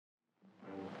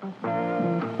Why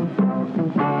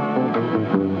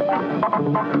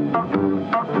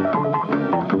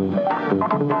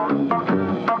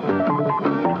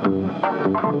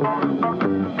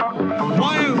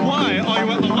are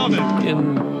you at the Love-In?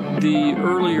 In the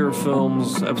earlier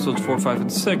films, episodes 4, 5,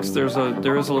 and 6, there is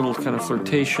a little kind of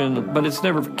flirtation, but it's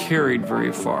never carried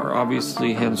very far.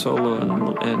 Obviously, Han Solo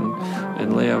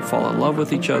and Leia fall in love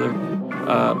with each other,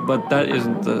 but that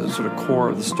isn't the sort of core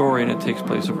of the story, and it takes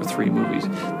place over 3 movies.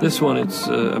 This one, it's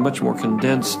a much more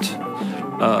condensed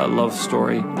love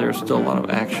story. There's still a lot of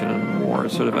action and war.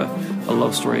 It's sort of a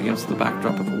love story against the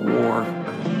backdrop of a war.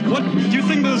 What? Do you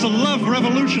think there's a love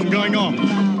revolution going on?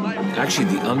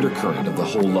 Actually, the undercurrent of the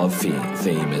whole love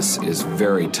theme is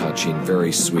very touching,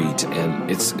 very sweet, and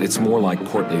it's more like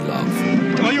courtly love.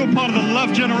 Are you a part of the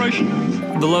love generation?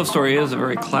 The love story is a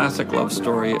very classic love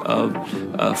story of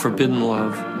forbidden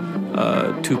love.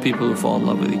 2 people who fall in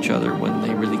love with each other when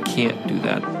they really can't do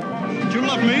that. Do you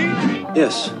love me?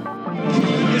 Yes.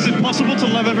 Is it possible to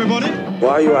love everybody?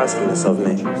 Why are you asking this of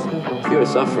me? If you are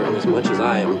suffering as much as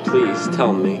I am, please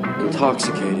tell me.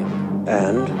 Intoxicating.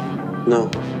 And? No.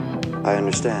 I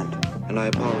understand. And I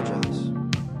apologize.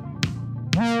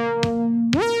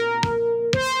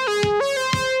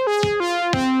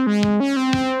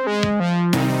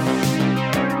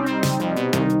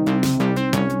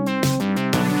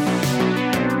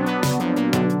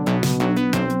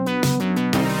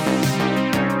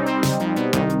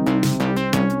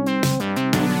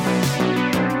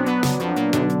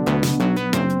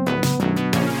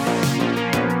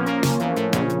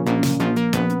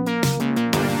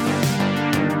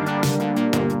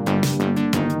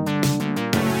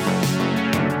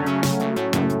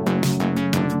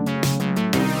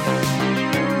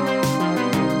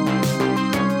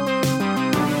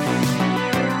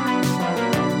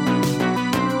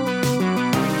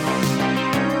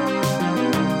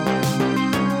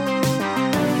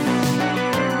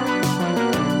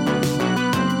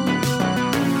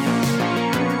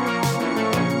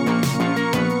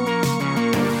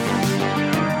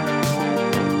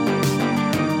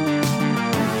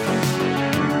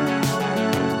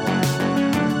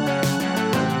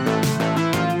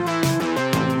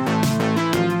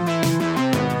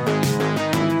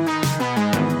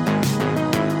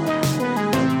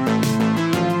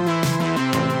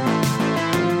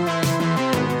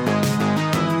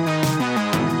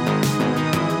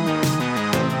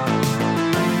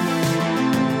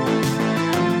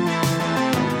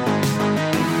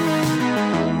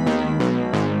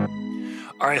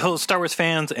 All right, hello, Star Wars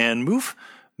fans and Moof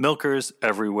Milkers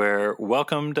everywhere.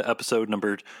 Welcome to episode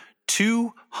number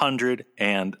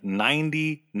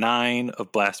 299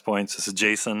 of Blast Points. This is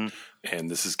Jason. And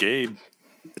this is Gabe.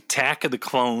 Attack of the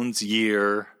Clones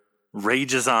year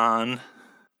rages on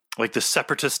like the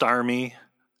Separatist army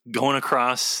going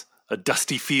across a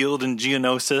dusty field in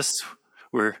Geonosis.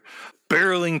 We're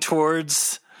barreling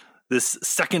towards this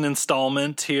second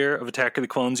installment here of Attack of the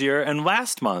Clones year. And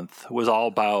last month was all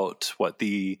about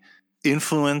the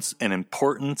influence and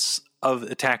importance of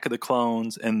Attack of the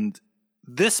Clones. And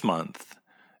this month,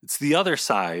 it's the other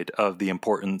side of the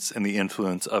importance and the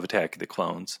influence of Attack of the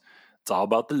Clones. It's all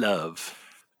about the love.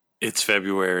 It's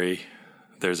February.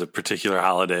 There's a particular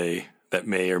holiday that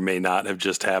may or may not have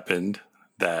just happened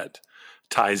that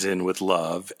ties in with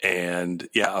love. And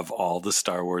yeah, of all the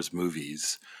Star Wars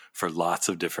movies, for lots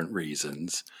of different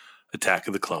reasons, Attack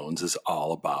of the Clones is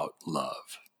all about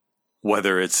love.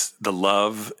 Whether it's the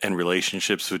love and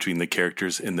relationships between the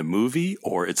characters in the movie,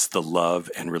 or it's the love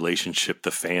and relationship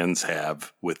the fans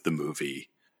have with the movie,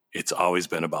 it's always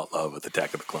been about love with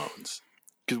Attack of the Clones.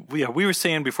 We were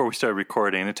saying before we started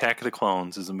recording, Attack of the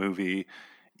Clones is a movie,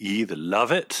 you either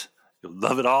love it, you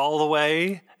love it all the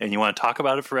way, and you want to talk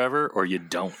about it forever, or you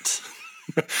don't.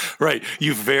 Right.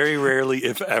 You very rarely,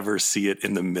 if ever, see it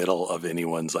in the middle of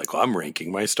anyone's like, well, I'm ranking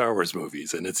my Star Wars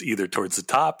movies, and it's either towards the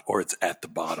top or it's at the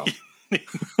bottom.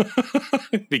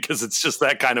 Because it's just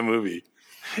that kind of movie.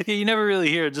 Yeah, you never really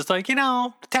hear it just like,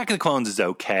 Attack of the Clones is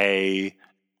okay.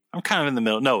 I'm kind of in the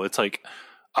middle. No, it's like,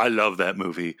 I love that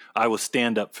movie. I will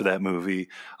stand up for that movie.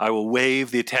 I will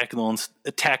wave the Attack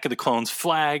of the Clones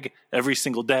flag every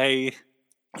single day.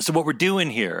 So what we're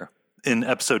doing here in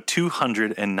episode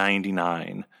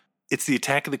 299, it's the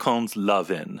Attack of the Clones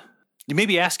love-in. You may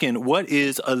be asking, what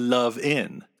is a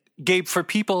love-in? Gabe, for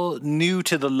people new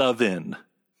to the love-in,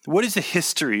 what is the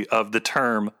history of the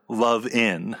term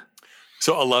love-in?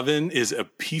 So a love-in is a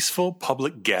peaceful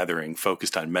public gathering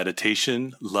focused on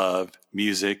meditation, love,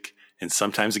 music, and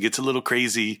sometimes it gets a little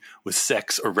crazy with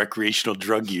sex or recreational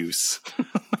drug use.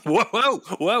 Whoa.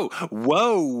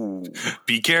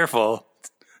 Be careful.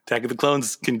 Attack of the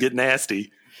Clones can get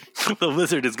nasty. The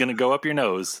lizard is going to go up your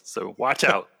nose, so watch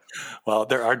out. Well,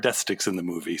 there are death sticks in the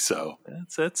movie, so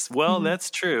That's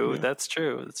true. Yeah. That's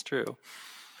true.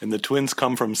 And the twins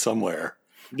come from somewhere.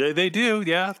 They do.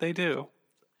 Yeah, they do.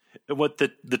 What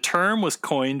the term was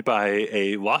coined by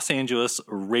a Los Angeles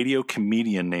radio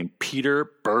comedian named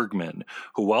Peter Bergman,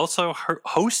 who also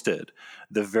hosted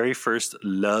the very first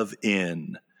Love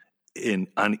In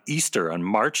on Easter on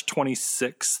March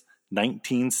 26,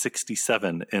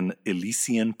 1967 in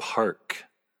Elysian Park.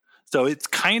 So it's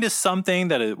kind of something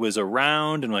that it was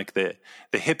around in like the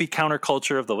hippie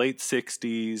counterculture of the late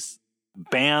 60s.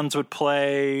 Bands would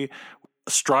play,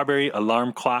 Strawberry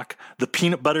Alarm Clock, The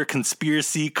Peanut Butter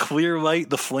Conspiracy, Clear Light,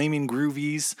 The Flaming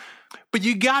Groovies. But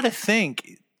you got to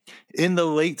think, in the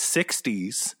late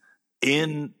 60s,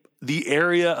 in the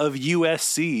area of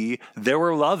USC, there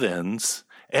were love-ins.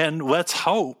 And let's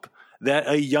hope that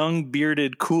a young,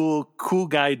 bearded, cool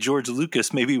guy, George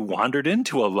Lucas, maybe wandered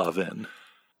into a love-in.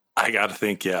 I got to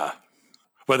think, yeah.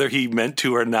 Whether he meant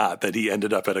to or not, that he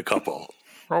ended up at a couple.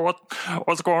 Oh,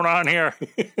 what's going on here?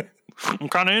 I'm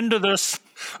kind of into this.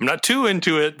 I'm not too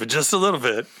into it, but just a little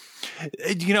bit.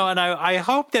 You know, and I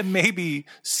hope that maybe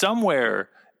somewhere,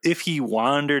 if he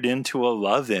wandered into a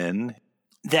love-in,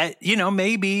 that, you know,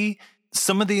 maybe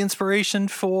some of the inspiration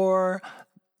for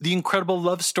the incredible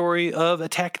love story of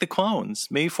Attack of the Clones,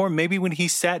 maybe when he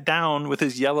sat down with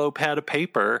his yellow pad of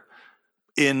paper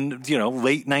in, you know,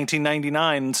 late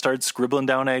 1999 and started scribbling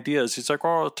down ideas. He's like,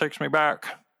 oh, it takes me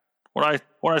back when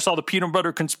I saw The Peanut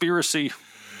Butter Conspiracy.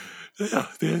 Yeah,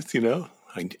 you know,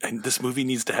 and this movie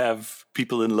needs to have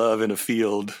people in love in a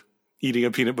field eating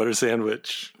a peanut butter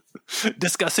sandwich,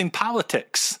 discussing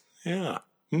politics. Yeah.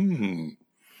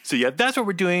 So yeah, that's what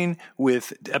we're doing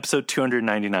with episode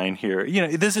 299 here. You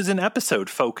know, this is an episode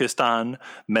focused on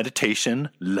meditation,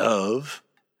 love.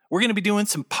 We're going to be doing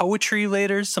some poetry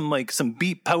later, some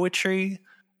beat poetry.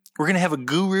 We're going to have a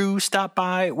guru stop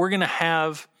by. We're going to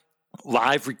have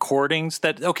live recordings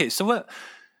so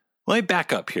let me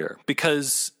back up here,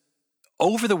 because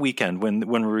over the weekend when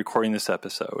we're recording this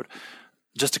episode,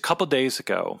 just a couple days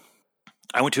ago,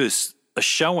 I went to a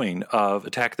showing of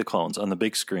Attack of the Clones on the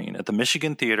big screen at the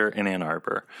Michigan Theater in Ann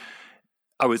Arbor.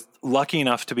 I was lucky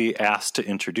enough to be asked to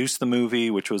introduce the movie,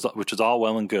 which was all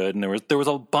well and good, and there was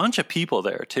a bunch of people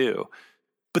there too.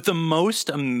 But the most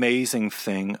amazing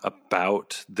thing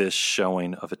about this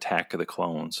showing of Attack of the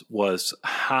Clones was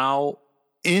how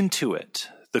into it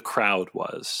the crowd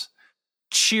was.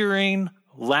 Cheering,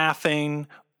 laughing,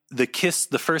 the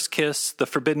first kiss, the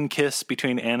forbidden kiss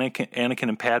between Anakin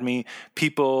and Padme.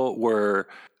 People were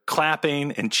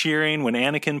clapping and cheering when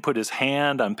Anakin put his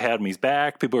hand on Padme's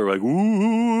back. People were like,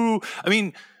 ooh. I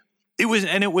mean, it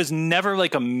was never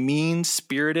like a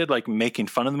mean-spirited, like making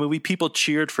fun of the movie. People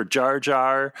cheered for Jar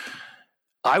Jar.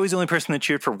 I was the only person that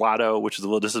cheered for Watto, which was a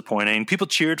little disappointing. People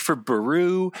cheered for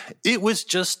Beru. It was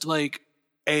just like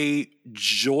a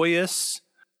joyous,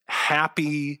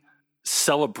 happy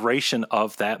celebration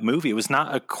of that movie. It was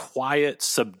not a quiet,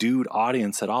 subdued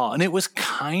audience at all. And it was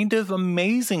kind of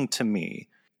amazing to me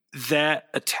that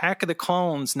Attack of the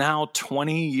Clones, now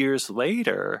 20 years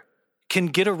later, can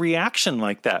get a reaction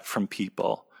like that from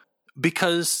people.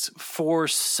 Because for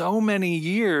so many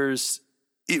years,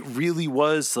 it really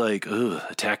was like, ugh,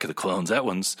 Attack of the Clones, that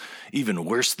one's even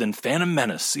worse than Phantom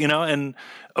Menace, you know? And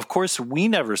of course, we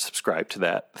never subscribed to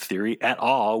that theory at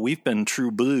all. We've been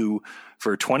true blue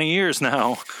for 20 years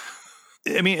now.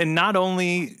 I mean, and not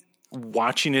only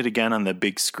watching it again on the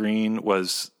big screen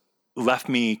left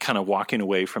me kind of walking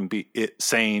away from it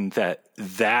saying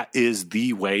that is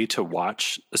the way to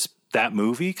watch that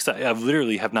movie, because I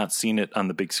literally have not seen it on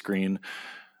the big screen.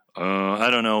 I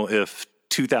don't know if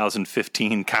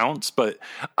 2015 counts, but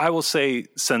I will say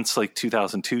since like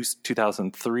 2002,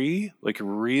 2003, like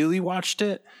really watched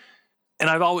it. And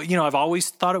I've always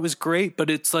thought it was great, but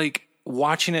it's like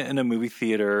watching it in a movie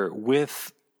theater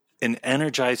with an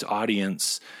energized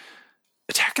audience.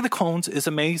 Attack of the Clones is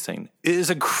amazing. It is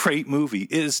a great movie.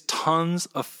 It is tons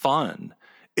of fun.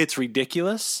 It's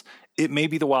ridiculous. It may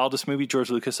be the wildest movie George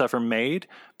Lucas ever made,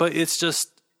 but it's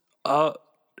just a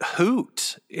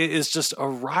hoot. It is just a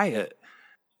riot.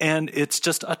 And it's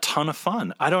just a ton of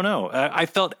fun. I don't know. I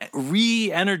felt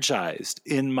re-energized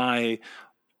in my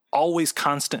always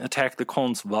constant Attack of the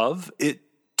Clones love. It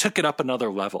took it up another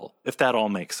level, if that all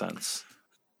makes sense.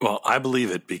 Well, I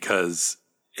believe it because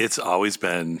it's always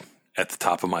been at the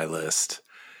top of my list.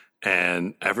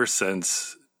 And ever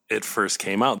since it first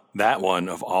came out, that one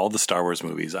of all the Star Wars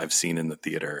movies I've seen in the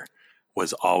theater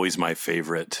was always my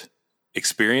favorite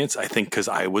experience. I think because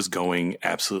I was going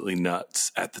absolutely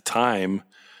nuts at the time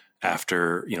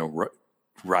after,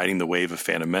 riding the wave of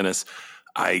Phantom Menace.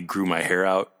 I grew my hair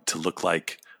out to look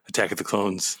like Attack of the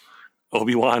Clones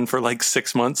Obi-Wan for like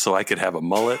 6 months so I could have a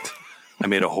mullet. I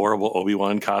made a horrible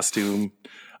Obi-Wan costume.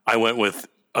 I went with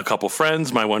a couple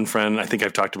friends. My one friend, I think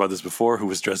I've talked about this before, who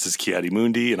was dressed as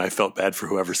Ki-Adi-Mundi, and I felt bad for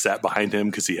whoever sat behind him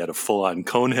because he had a full-on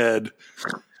cone head.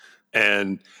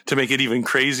 And to make it even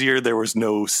crazier, there was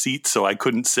no seat, so I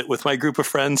couldn't sit with my group of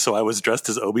friends. So I was dressed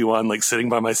as Obi-Wan, like sitting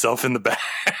by myself in the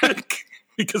back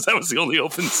because that was the only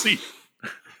open seat.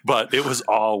 But it was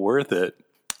all worth it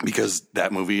because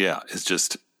that movie,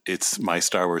 it's my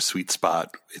Star Wars sweet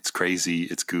spot. It's crazy.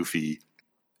 It's goofy.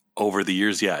 Over the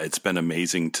years, it's been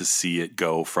amazing to see it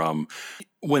go from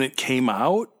when it came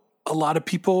out. A lot of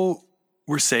people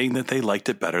were saying that they liked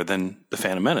it better than The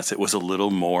Phantom Menace. It was a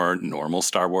little more normal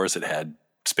Star Wars. It had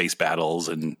space battles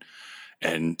and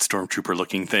stormtrooper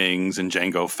looking things and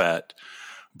Jango Fett.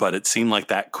 But it seemed like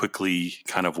that quickly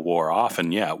kind of wore off.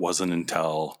 And it wasn't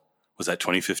until, was that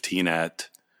 2015 at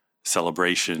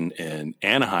Celebration in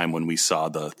Anaheim when we saw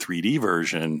the 3D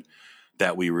version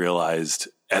that we realized,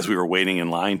 as we were waiting in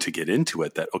line to get into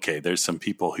it, that, okay, there's some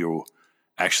people who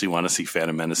actually want to see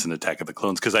Phantom Menace and Attack of the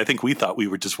Clones. Because I think we thought we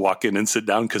would just walk in and sit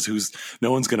down because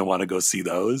no one's going to want to go see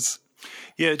those.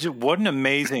 Yeah, just what an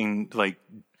amazing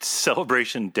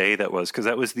celebration day that was, because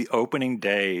that was the opening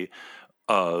day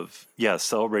of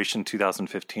Celebration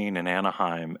 2015 in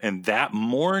Anaheim, and that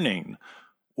morning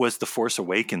was the Force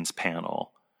Awakens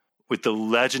panel, with the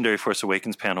legendary Force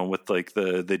Awakens panel, with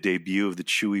the debut of the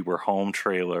Chewie We're Home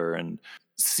trailer, and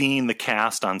seeing the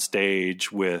cast on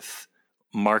stage with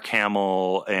Mark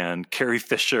Hamill and Carrie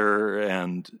Fisher,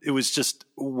 and it was just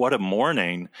what a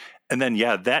morning. And then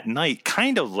that night,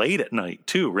 kind of late at night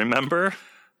too, remember?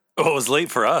 Oh, it was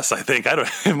late for us, I think.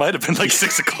 It might have been like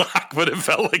 6 o'clock, but it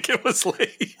felt like it was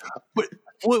late. But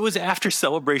it was after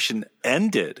Celebration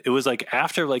ended. It was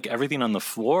after everything on the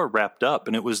floor wrapped up,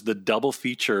 and it was the double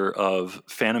feature of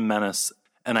Phantom Menace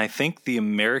and I think the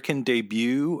American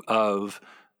debut of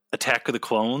Attack of the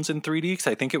Clones in 3D, because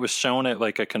I think it was shown at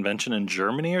a convention in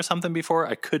Germany or something before.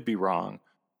 I could be wrong.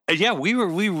 And we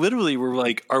literally were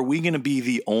like, are we going to be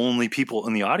the only people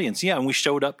in the audience? Yeah. And we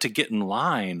showed up to get in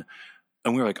line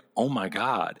and we were like, oh my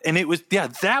God. And it was,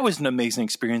 that was an amazing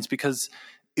experience because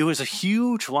it was a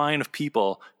huge line of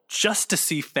people just to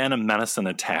see Phantom Menace and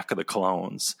Attack of the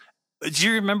Clones. Do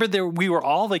you remember we were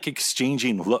all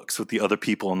exchanging looks with the other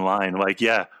people in line?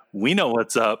 We know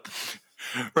what's up.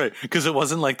 Right, because it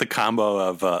wasn't like the combo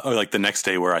of, or the next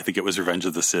day where I think it was Revenge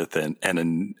of the Sith and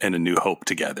A New Hope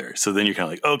together. So then you're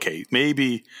kind of okay,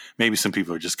 maybe some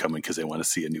people are just coming because they want to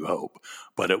see A New Hope.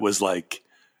 But it was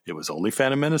it was only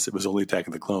Phantom Menace, it was only Attack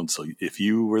of the Clones. So if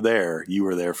you were there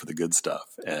for the good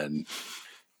stuff. And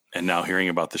now hearing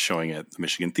about the showing at the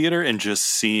Michigan Theater and just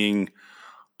seeing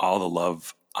all the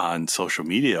love on social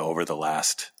media over the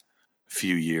last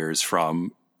few years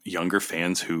from younger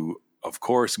fans who, of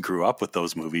course, grew up with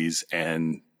those movies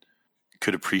and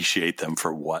could appreciate them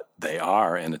for what they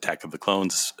are, and Attack of the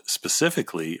Clones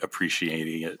specifically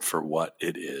appreciating it for what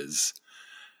it is.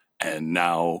 And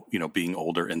now, being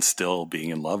older and still being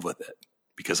in love with it.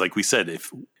 Because like we said,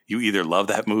 if you either love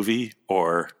that movie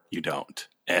or you don't.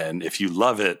 And if you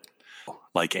love it,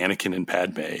 like Anakin and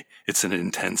Padme, it's an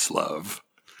intense love.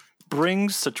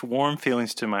 Brings such warm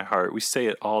feelings to my heart. We say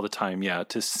it all the time,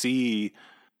 to see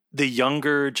the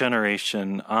younger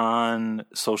generation on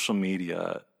social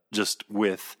media just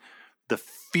with the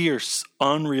fierce,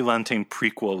 unrelenting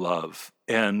prequel love.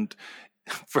 And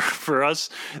for us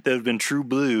that have been true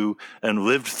blue and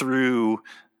lived through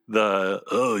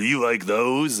you like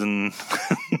those? And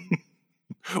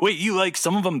wait, you like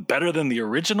some of them better than the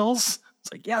originals?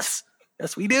 It's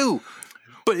yes, we do.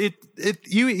 But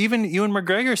even Ewan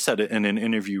McGregor said it in an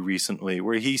interview recently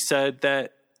where he said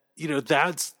that,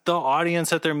 that's the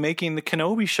audience that they're making the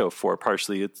Kenobi show for.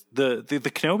 Partially, it's the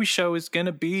Kenobi show is going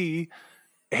to be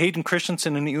Hayden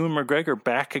Christensen and Ewan McGregor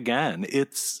back again.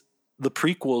 It's the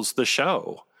prequels, the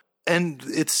show, and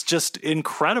it's just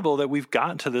incredible that we've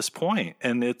gotten to this point,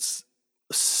 and it's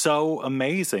so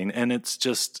amazing, and it's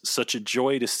just such a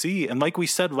joy to see. And like we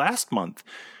said last month,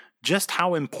 just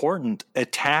how important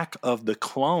Attack of the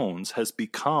Clones has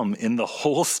become in the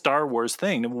whole Star Wars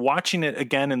thing. And watching it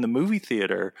again in the movie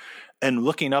theater and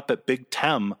looking up at Big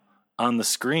Tem on the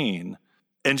screen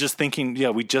and just thinking,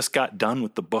 we just got done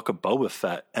with the Book of Boba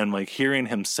Fett, and hearing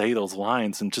him say those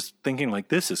lines and just thinking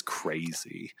this is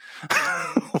crazy.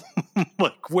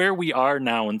 Where we are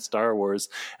now in Star Wars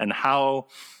and how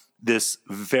this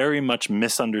very much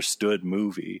misunderstood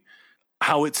movie,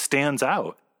 how it stands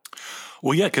out.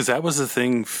 Well, yeah, because that was the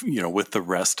thing, with the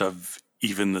rest of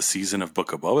even the season of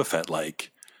Book of Boba Fett.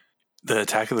 The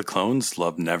Attack of the Clones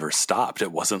love never stopped.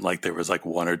 It wasn't like there was like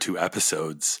 1 or 2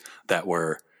 episodes that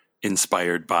were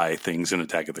inspired by things in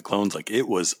Attack of the Clones. Like, it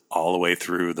was all the way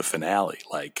through the finale.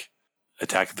 Like,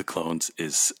 Attack of the Clones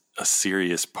is a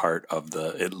serious part of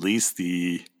at least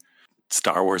the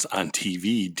Star Wars on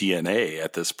TV DNA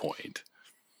at this point.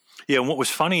 Yeah, and what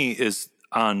was funny is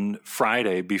on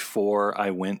Friday, before I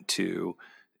went to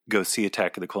go see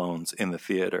Attack of the Clones in the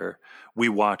theater, we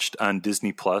watched on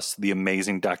Disney Plus the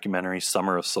amazing documentary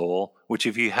Summer of Soul, which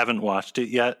if you haven't watched it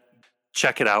yet,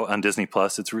 check it out on Disney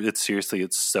Plus. It's seriously,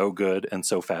 it's so good and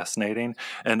so fascinating.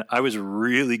 And I was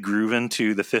really grooving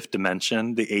to the Fifth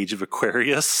Dimension, the Age of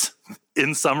Aquarius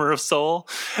in Summer of Soul.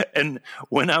 And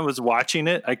when I was watching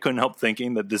it, I couldn't help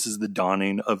thinking that this is the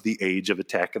dawning of the age of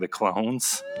Attack of the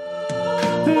Clones.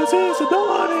 This is the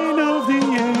dawning of the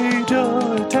age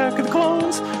of Attack of the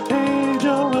Clones. Age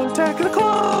of Attack of the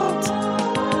Clones.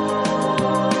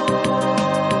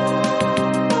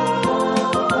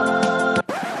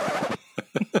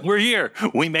 We're here.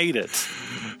 We made it.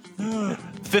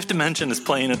 Fifth Dimension is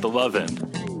playing at the Love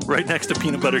End, right next to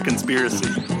Peanut Butter Conspiracy.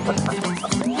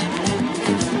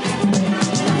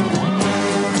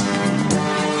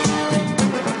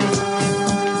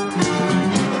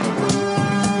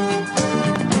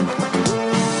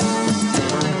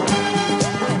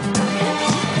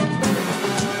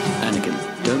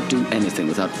 Anakin, don't do anything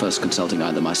without first consulting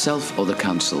either myself or the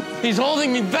Council. He's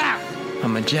holding me back.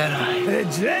 I'm a Jedi. A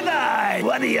Jedi?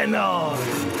 What do you know?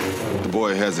 The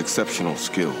boy has exceptional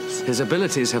skills. His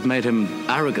abilities have made him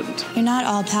arrogant. You're not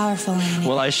all powerful anymore.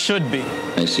 Well, I should be.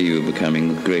 I see you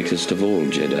becoming the greatest of all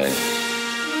Jedi.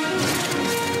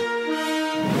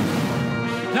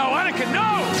 No, Anakin,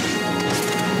 no!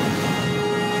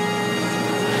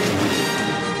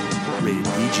 Rated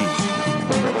PG.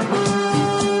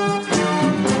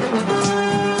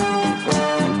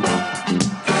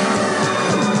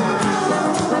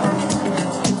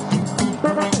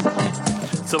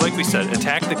 So like we said,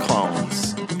 Attack the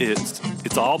Clones,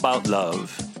 it's all about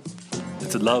love.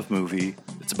 It's a love movie.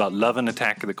 It's about love and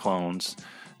Attack of the Clones.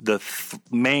 The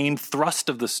main thrust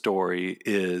of the story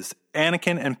is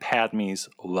Anakin and Padme's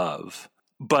love.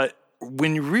 But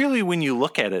when you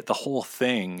look at it, the whole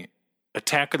thing,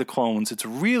 Attack of the Clones, it's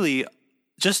really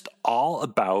just all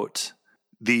about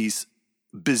these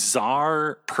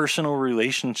bizarre personal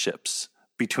relationships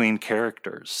between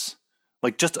characters,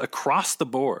 like just across the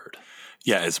board.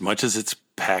 Yeah, as much as it's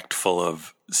packed full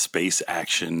of space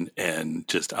action and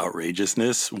just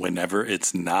outrageousness, whenever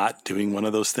it's not doing one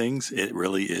of those things, it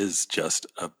really is just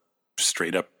a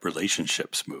straight up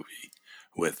relationships movie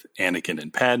with Anakin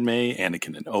and Padme,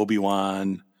 Anakin and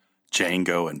Obi-Wan,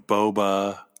 Jango and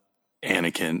Boba,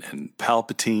 Anakin and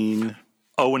Palpatine,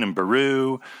 Owen and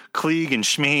Beru, Klieg and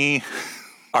Shmi,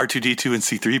 R2-D2 and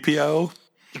C-3PO.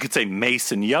 You could say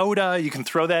Mace and Yoda. You can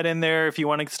throw that in there if you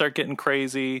want to start getting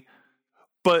crazy.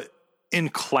 But in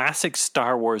classic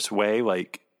Star Wars way,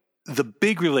 like the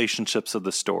big relationships of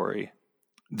the story,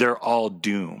 they're all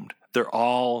doomed. They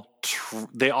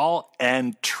all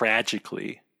end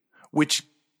tragically, which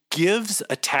gives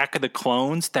Attack of the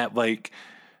Clones that, like,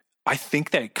 I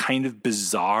think that kind of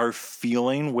bizarre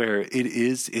feeling where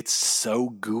it's so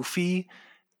goofy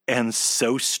and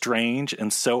so strange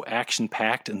and so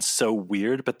action-packed and so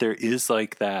weird, but there is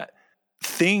like that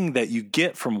thing that you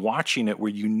get from watching it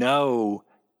where you know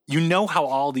how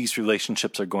all these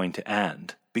relationships are going to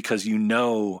end because you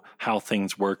know how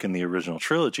things work in the original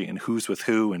trilogy and who's with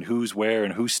who and who's where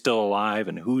and who's still alive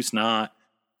and who's not.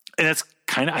 And that's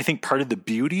kind of, I think, part of the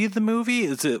beauty of the movie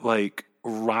is it like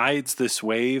rides this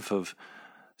wave of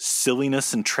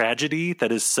silliness and tragedy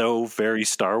that is so very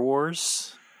Star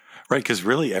Wars. Right, because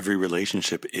really every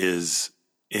relationship is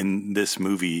in this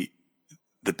movie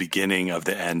the beginning of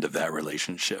the end of that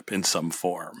relationship in some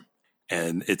form.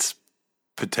 And it's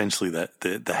potentially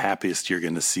the happiest you're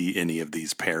going to see any of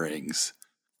these pairings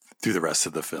through the rest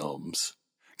of the films.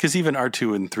 Because even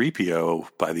R2 and 3PO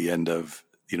by the end of,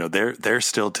 they're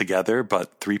still together,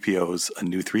 but 3PO's a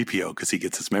new 3PO because he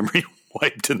gets his memory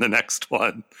wiped in the next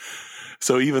one.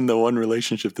 So even the one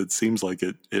relationship that seems like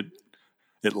it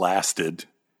lasted,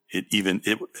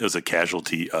 it was a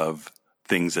casualty of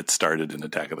things that started in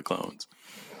Attack of the Clones.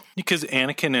 Because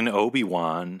Anakin and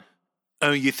Obi-Wan,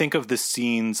 you think of the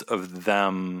scenes of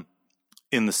them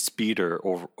in the speeder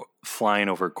or flying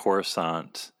over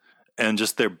Coruscant and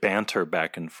just their banter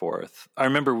back and forth. I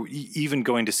remember even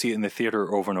going to see it in the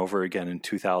theater over and over again in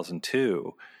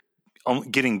 2002,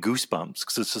 getting goosebumps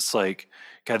because it's just like,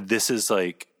 God, this is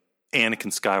like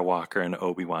Anakin Skywalker and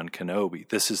Obi-Wan Kenobi.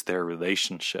 This is their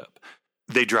relationship.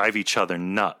 they drive each other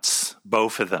nuts,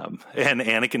 both of them. And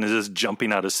Anakin is just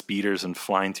jumping out of speeders and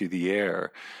flying through the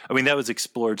air. I mean, that was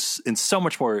explored in so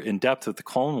much more in depth with the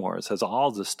Clone Wars, as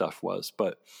all this stuff was.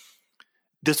 But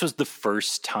this was the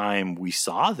first time we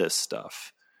saw this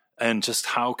stuff. And just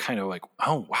how kind of like,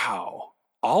 oh, wow,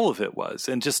 all of it was.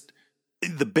 And just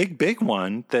the big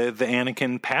one, the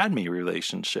Anakin-Padme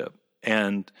relationship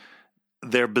and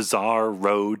their bizarre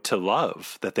road to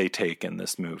love that they take in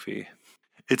this movie.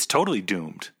 It's totally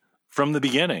doomed from the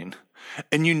beginning.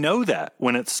 And you know that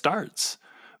when it starts.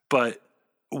 But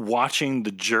watching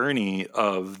the journey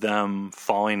of them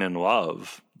falling in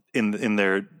love in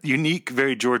their unique,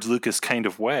 very George Lucas kind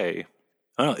of way,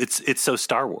 I don't know, it's so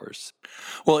Star Wars.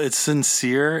 Well, it's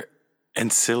sincere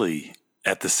and silly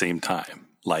at the same time,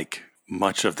 like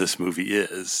much of this movie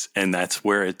is. And that's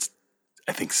where it's,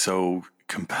 I think, so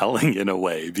compelling in a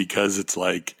way, because it's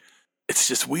like, it's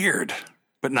just weird.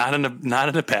 But not in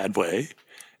a bad way.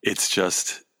 It's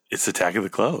Attack of the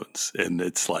Clones. And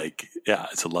it's like, yeah,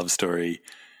 it's a love story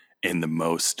in the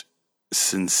most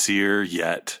sincere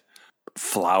yet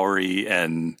flowery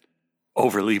and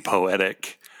overly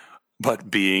poetic, but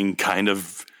being kind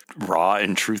of raw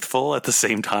and truthful at the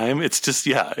same time. It's just,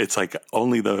 yeah, it's like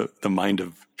only the mind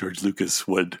of George Lucas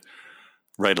would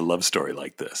write a love story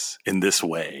like this in this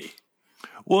way.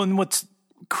 Well, and what's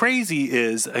crazy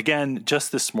is, again,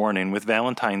 just this morning with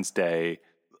Valentine's Day,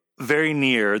 very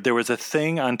near, there was a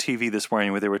thing on TV this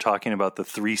morning where they were talking about the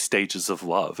 3 stages of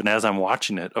love. And as I'm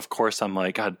watching it, of course, I'm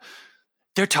like, God,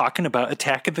 they're talking about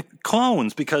Attack of the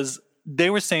Clones, because they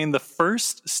were saying the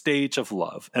first stage of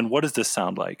love. And what does this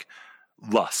sound like?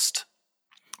 Lust.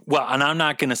 Well, and I'm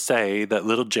not going to say that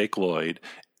little Jake Lloyd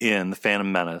in The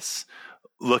Phantom Menace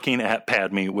looking at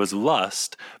Padme was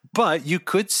lust, but you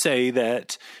could say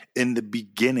that in the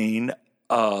beginning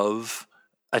of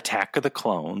Attack of the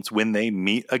Clones, when they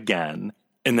meet again.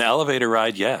 In the elevator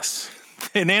ride, yes.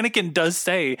 And Anakin does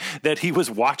say that he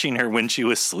was watching her when she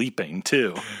was sleeping,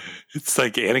 too. It's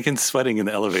like Anakin's sweating in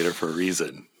the elevator for a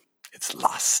reason. It's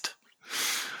lust.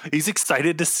 He's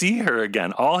excited to see her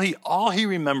again. All he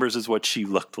remembers is what she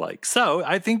looked like. So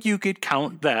I think you could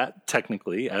count that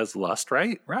technically as lust,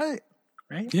 right? Right.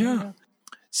 Yeah.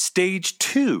 Stage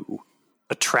 2,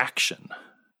 attraction.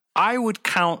 I would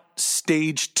count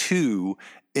stage 2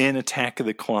 in Attack of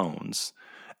the Clones.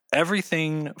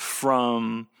 Everything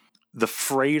from the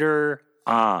freighter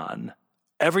on,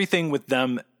 everything with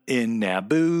them in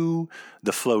Naboo,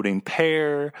 the floating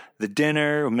pair, the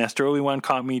dinner. Master Obi-Wan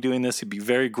caught me doing this. He'd be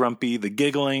very grumpy, the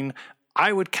giggling.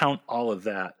 I would count all of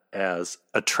that as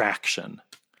attraction.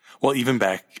 Well, even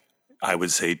back, I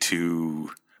would say,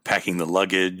 to packing the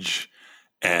luggage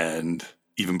and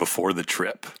even before the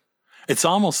trip. It's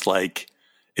almost like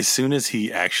as soon as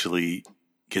he actually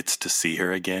gets to see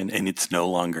her again, and it's no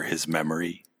longer his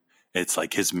memory, it's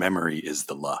like his memory is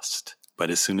the lust. But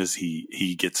as soon as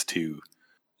he gets to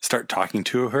start talking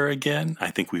to her again, I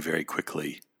think we very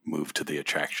quickly move to the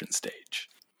attraction stage.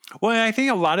 Well, I think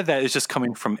a lot of that is just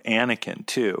coming from Anakin,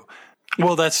 too.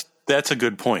 Well, that's a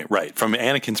good point, right? From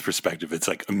Anakin's perspective, it's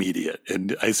like immediate.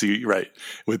 And I see, right,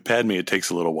 with Padme, it takes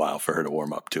a little while for her to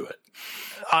warm up to it.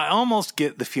 I almost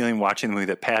get the feeling watching the movie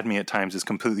that Padme at times is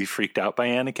completely freaked out by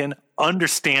Anakin,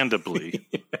 understandably.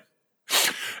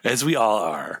 As we all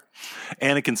are.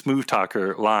 Anakin's smooth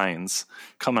talker lines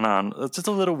coming on. It's just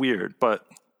a little weird, but...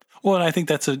 Well, and I think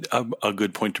that's a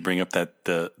good point to bring up, that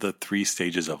the 3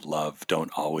 stages of love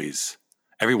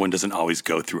everyone doesn't always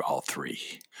go through all 3.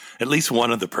 At least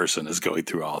one of the person is going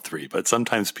through all 3, but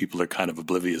sometimes people are kind of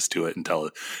oblivious to it until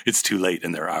it's too late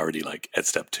and they're already like at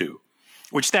step 2.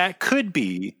 Which that could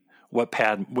be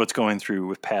what's going through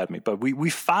with Padme, but we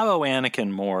follow Anakin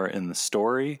more in the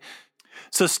story.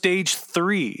 So stage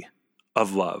 3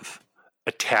 of love,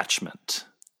 attachment.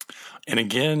 And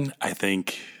again, I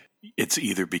think it's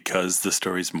either because the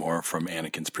story's more from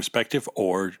Anakin's perspective,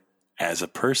 or as a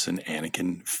person,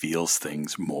 Anakin feels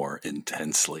things more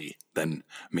intensely than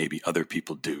maybe other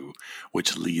people do,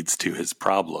 which leads to his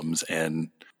problems, and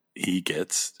he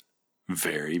gets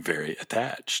very, very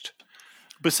attached.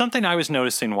 But something I was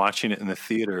noticing watching it in the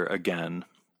theater again,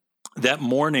 that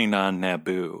morning on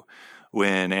Naboo,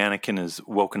 when Anakin is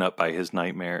woken up by his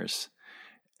nightmares,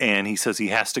 and he says he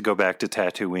has to go back to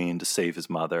Tatooine to save his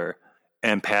mother,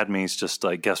 and Padme's just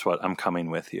like, guess what, I'm coming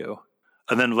with you.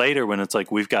 And then later when it's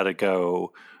like, we've got to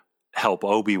go help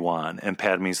Obi-Wan, and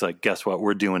Padme's like, guess what,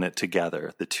 we're doing it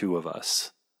together, the 2 of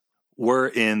us. We're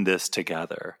in this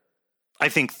together. I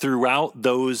think throughout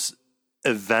those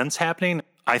events happening,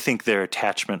 I think their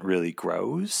attachment really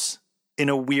grows in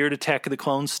a weird Attack of the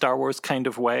Clones, Star Wars kind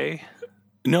of way.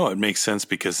 No, it makes sense,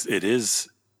 because it is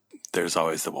there's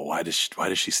always the, well, why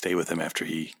does she stay with him after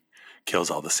he kills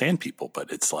all the sand people?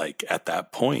 But it's like at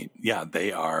that point, yeah,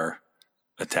 they are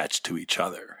attached to each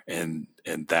other, and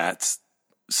that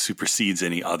supersedes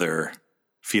any other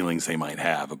feelings they might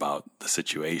have about the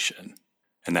situation.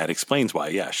 And that explains why,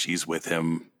 yeah, she's with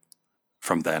him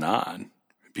from then on,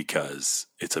 because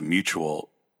it's a mutual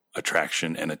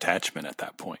attraction and attachment at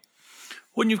that point.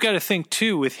 Well, you've got to think,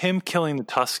 too, with him killing the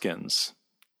Tuscans,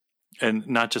 and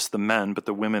not just the men, but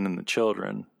the women and the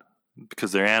children,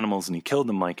 because they're animals and he killed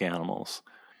them like animals.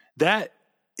 That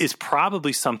is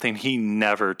probably something he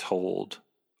never told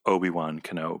Obi-Wan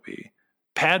Kenobi.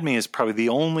 Padme is probably the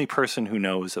only person who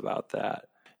knows about that.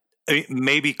 I mean,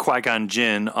 maybe Qui-Gon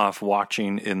Jinn, off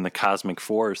watching in the Cosmic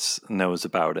Force, knows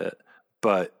about it,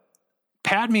 but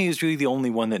Padme is really the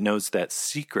only one that knows that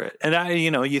secret. And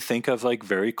you think of like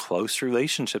very close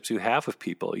relationships you have with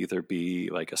people, either be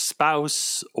like a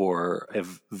spouse or a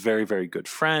very, very good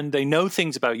friend. They know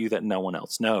things about you that no one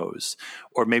else knows,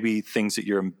 or maybe things that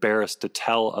you're embarrassed to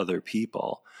tell other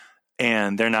people,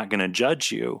 and they're not going to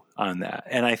judge you on that.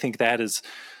 And I think that is,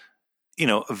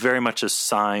 very much a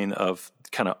sign of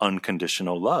kind of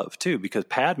unconditional love too, because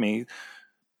Anakin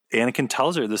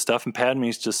tells her this stuff, and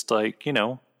Padme's just like,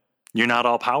 you're not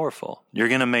all powerful. You're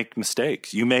going to make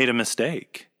mistakes. You made a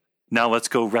mistake. Now let's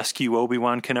go rescue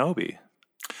Obi-Wan Kenobi.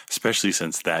 Especially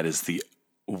since that is the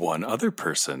one other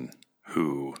person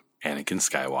who Anakin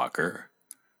Skywalker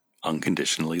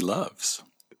unconditionally loves.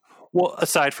 Well,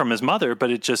 aside from his mother, but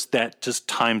that just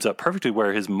times up perfectly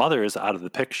where his mother is out of the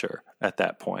picture at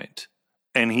that point.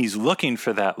 And he's looking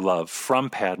for that love from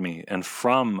Padme and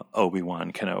from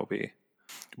Obi-Wan Kenobi.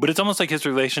 But it's almost like his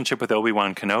relationship with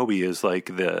Obi-Wan Kenobi is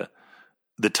like the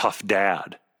tough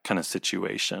dad kind of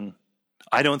situation.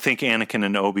 I don't think Anakin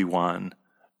and Obi-Wan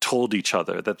told each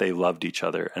other that they loved each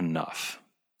other enough.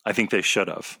 I think they should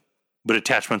have. But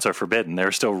attachments are forbidden.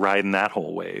 They're still riding that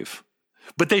whole wave.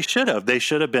 But they should have. They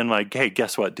should have been like, hey,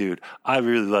 guess what, dude? I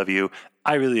really love you.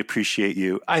 I really appreciate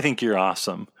you. I think you're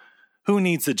awesome. Who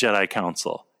needs the Jedi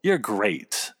Council? You're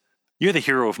great. You're the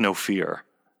hero of no fear.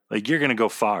 Like, you're going to go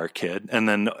far, kid. And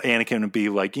then Anakin would be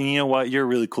like, you know what? You're a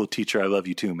really cool teacher. I love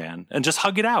you too, man. And just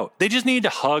hug it out. They just need to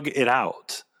hug it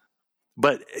out.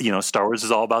 But, Star Wars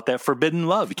is all about that forbidden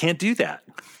love. You can't do that.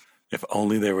 If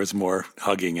only there was more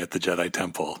hugging at the Jedi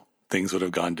Temple, things would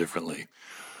have gone differently.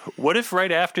 What if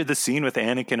right after the scene with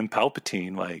Anakin and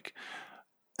Palpatine,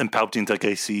 and Palpatine's like,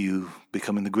 I see you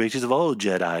becoming the greatest of all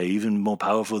Jedi, even more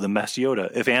powerful than Master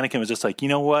Yoda. If Anakin was just like, you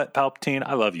know what, Palpatine,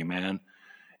 I love you, man.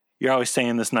 You're always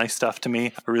saying this nice stuff to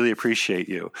me. I really appreciate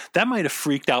you. That might have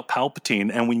freaked out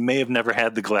Palpatine, and we may have never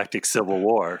had the Galactic Civil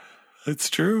War. That's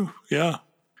true. Yeah.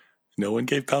 No one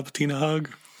gave Palpatine a hug.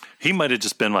 He might have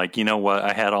just been like, you know what?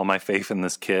 I had all my faith in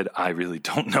this kid. I really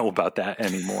don't know about that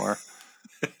anymore.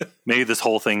 Maybe this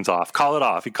whole thing's off. Call it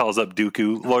off. He calls up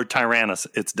Dooku. Lord Tyrannus,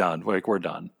 it's done. We're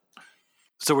done.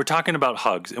 So we're talking about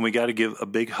hugs, and we got to give a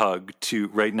big hug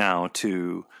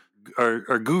to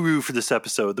our guru for this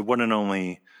episode, the one and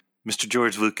only Mr.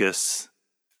 George Lucas.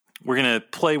 We're going to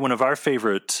play one of our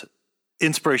favorite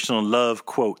inspirational love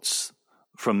quotes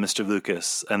from Mr.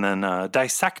 Lucas and then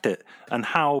dissect it and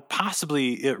how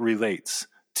possibly it relates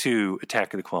to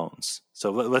Attack of the Clones. So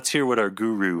let's hear what our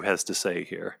guru has to say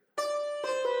here.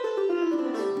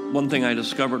 One thing I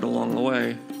discovered along the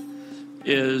way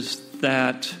is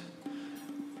that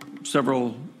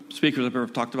several speakers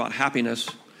have talked about happiness,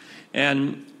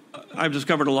 and I've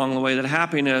discovered along the way that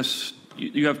happiness,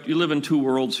 you live in two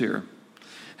worlds here.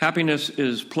 Happiness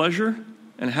is pleasure,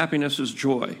 and happiness is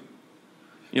joy.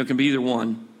 It can be either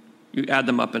one. You add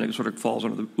them up, and it sort of falls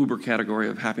under the uber category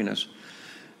of happiness.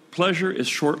 Pleasure is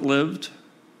short-lived.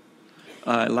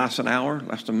 It lasts an hour,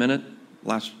 lasts a minute,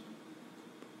 lasts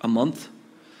a month.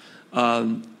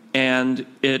 And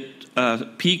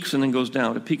it peaks and then goes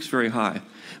down. It peaks very high.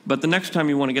 But the next time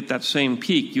you want to get that same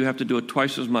peak, you have to do it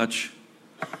twice as much.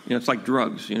 It's like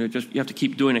drugs. You have to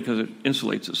keep doing it because it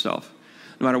insulates itself,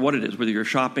 no matter what it is. Whether you're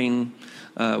shopping,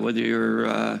 whether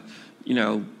you're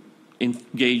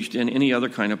engaged in any other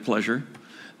kind of pleasure,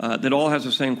 that all has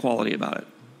the same quality about it.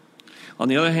 On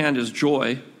the other hand is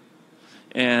joy,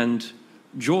 and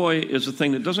joy is a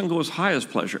thing that doesn't go as high as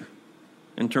pleasure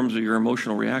in terms of your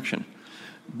emotional reaction,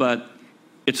 but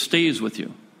it stays with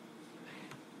you.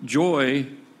 Joy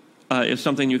is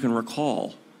something you can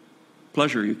recall.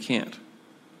 Pleasure you can't.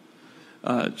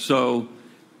 So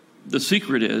the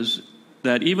secret is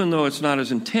that even though it's not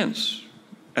as intense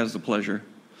as the pleasure,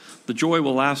 the joy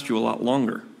will last you a lot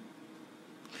longer.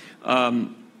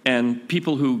 And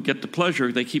people who get the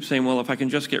pleasure, they keep saying, well, if I can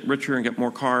just get richer and get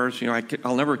more cars,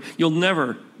 you'll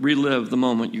never relive the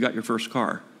moment you got your first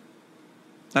car.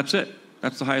 That's it.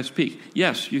 That's the highest peak.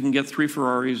 Yes, you can get 3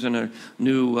 Ferraris and a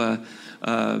new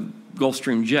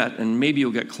Gulfstream jet, and maybe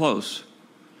you'll get close.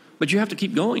 But you have to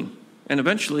keep going, and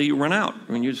eventually you run out.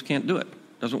 I mean, you just can't do it.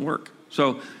 It doesn't work.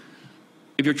 So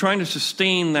if you're trying to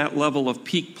sustain that level of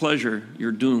peak pleasure,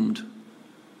 you're doomed.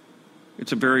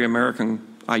 It's a very American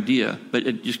idea, but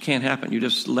it just can't happen. You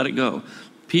just let it go.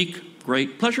 Peak,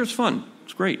 great. Pleasure is fun.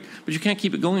 It's great. But you can't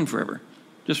keep it going forever.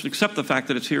 Just accept the fact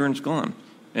that it's here and it's gone.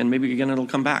 And maybe again it'll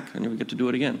come back and you'll get to do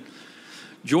it again.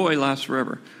 Joy lasts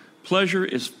forever. Pleasure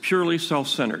is purely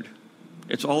self-centered.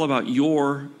 It's all about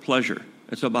your pleasure.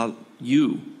 It's about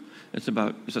you. It's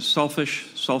a selfish,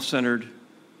 self-centered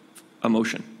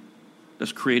emotion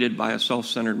that's created by a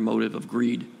self-centered motive of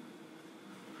greed.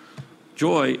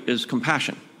 Joy is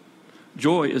compassion.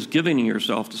 Joy is giving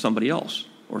yourself to somebody else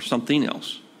or something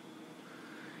else.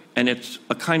 And it's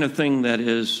a kind of thing that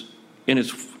is, in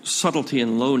its subtlety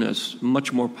and lowness,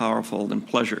 much more powerful than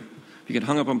pleasure. If you get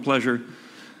hung up on pleasure,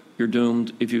 you're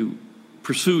doomed. If you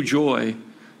pursue joy,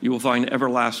 you will find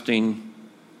everlasting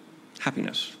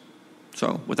happiness.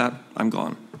 So with that, I'm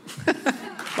gone.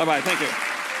 Bye-bye. Thank you.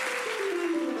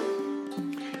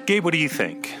 Gabe, what do you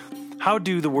think? How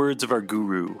do the words of our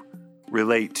guru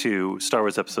relate to Star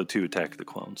Wars Episode 2, Attack of the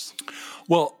Clones?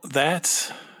 Well,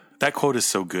 that quote is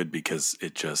so good because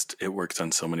it works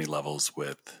on so many levels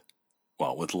with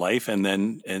life and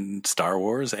then in Star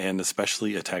Wars and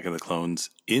especially Attack of the Clones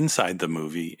inside the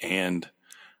movie and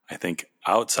I think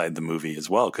outside the movie as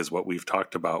well, because what we've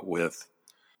talked about with,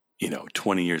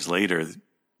 20 years later,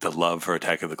 the love for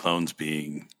Attack of the Clones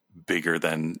being bigger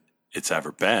than it's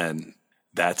ever been,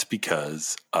 that's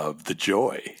because of the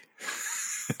joy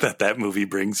that movie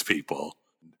brings people.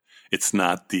 It's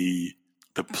not the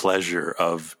pleasure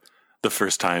of the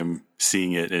first time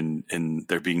seeing it and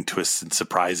there being twists and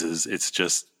surprises. It's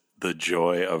just the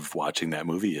joy of watching that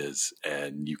movie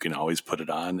and you can always put it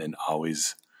on and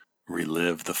always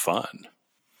relive the fun.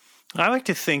 I like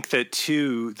to think that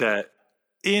too, that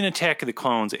in Attack of the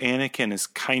Clones, Anakin is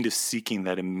kind of seeking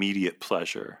that immediate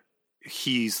pleasure.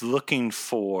 He's looking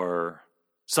for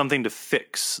something to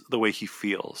fix the way he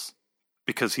feels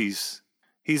because he's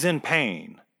in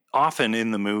pain often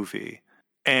in the movie.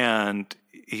 And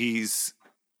he's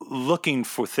looking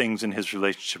for things in his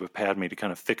relationship with Padme to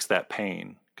kind of fix that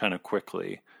pain kind of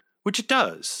quickly, which it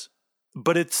does.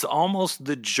 But it's almost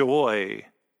the joy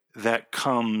that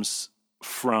comes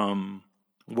from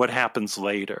what happens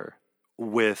later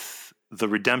with the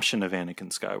redemption of Anakin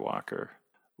Skywalker,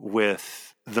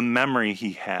 with the memory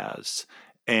he has,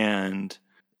 and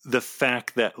the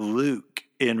fact that Luke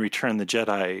in Return of the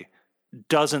Jedi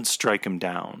doesn't strike him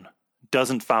down,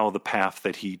 doesn't follow the path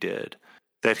that he did,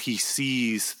 that he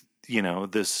sees,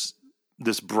 this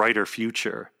brighter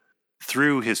future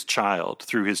through his child,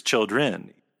 through his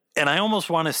children. And I almost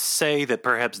want to say that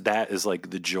perhaps that is like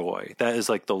the joy. That is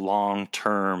like the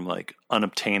long-term, like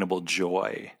unobtainable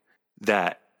joy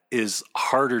that is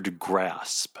harder to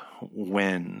grasp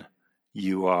when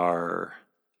you are,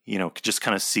 just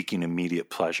kind of seeking immediate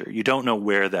pleasure. You don't know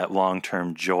where that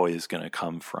long-term joy is going to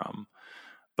come from.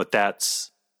 But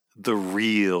that's the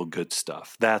real good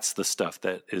stuff. That's the stuff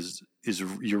that is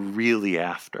you're really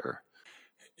after.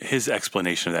 His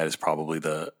explanation of that is probably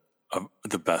the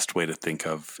best way to think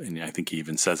of, and I think he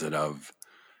even says it, of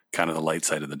kind of the light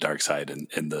side and the dark side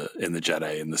in the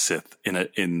Jedi and the Sith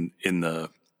in the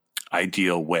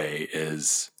ideal way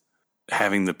is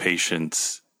having the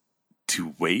patience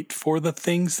to wait for the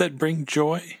things that bring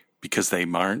joy because they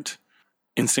aren't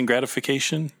instant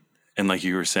gratification. And like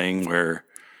you were saying, where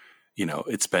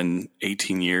it's been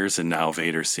 18 years and now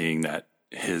Vader's seeing that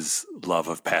his love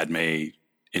of Padme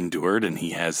endured and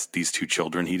he has these 2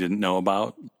 children he didn't know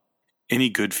about. Any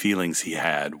good feelings he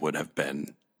had would have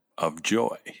been of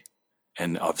joy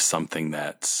and of something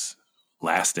that's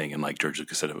lasting. And like George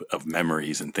Lucas said, of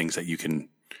memories and things that you can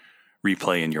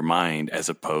replay in your mind, as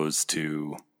opposed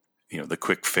to, the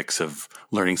quick fix of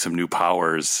learning some new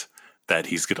powers that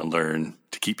he's going to learn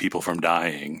to keep people from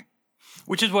dying.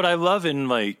 Which is what I love in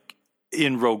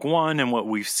Rogue One and what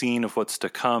we've seen of what's to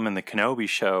come in the Kenobi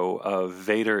show of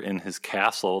Vader in his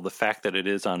castle, the fact that it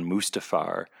is on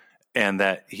Mustafar and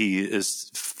that he is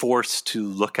forced to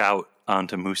look out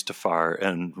onto Mustafar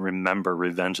and remember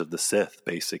Revenge of the Sith,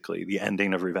 basically, the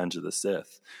ending of Revenge of the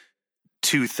Sith.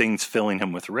 2 things filling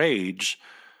him with rage,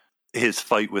 his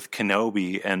fight with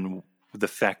Kenobi and the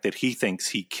fact that he thinks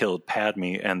he killed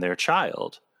Padme and their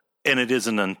child. And it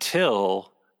isn't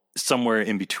until somewhere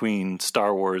in between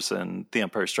Star Wars and The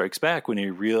Empire Strikes Back when he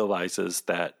realizes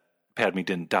that Padme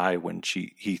didn't die when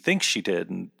he thinks she did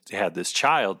and had this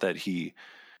child, that he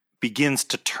begins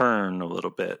to turn a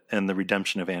little bit, and the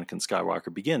redemption of Anakin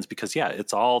Skywalker begins, because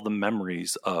it's all the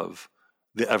memories of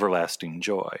the everlasting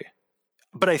joy.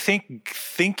 But I think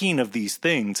thinking of these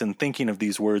things and thinking of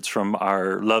these words from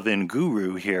our love-in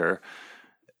guru here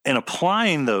and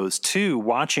applying those to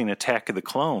watching Attack of the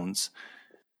Clones,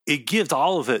 it gives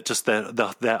all of it just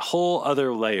that whole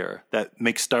other layer that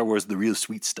makes Star Wars the real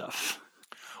sweet stuff.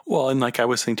 Well, and like I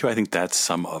was saying too, I think that's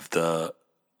some of the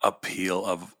appeal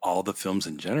of all the films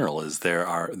in general, is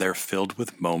they're filled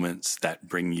with moments that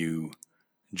bring you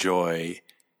joy,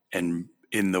 and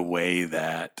in the way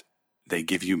that they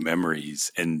give you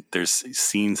memories, and there's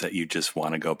scenes that you just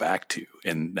want to go back to.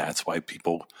 And that's why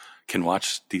people can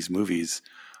watch these movies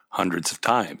hundreds of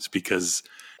times, because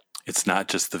it's not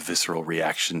just the visceral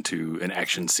reaction to an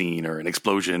action scene or an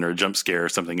explosion or a jump scare or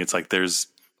something. It's like there's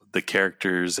the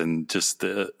characters and just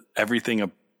everything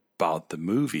about the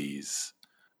movies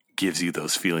gives you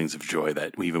those feelings of joy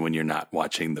that even when you're not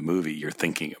watching the movie, you're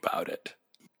thinking about it.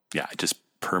 Yeah, it just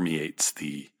permeates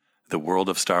the world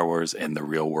of Star Wars and the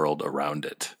real world around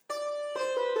it.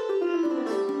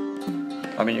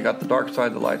 I mean, you got the dark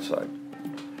side, the light side.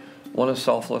 One is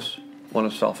selfless, one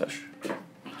is selfish.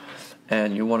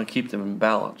 And you want to keep them in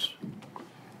balance.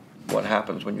 What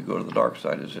happens when you go to the dark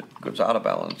side is it goes out of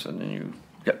balance, and then you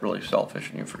get really selfish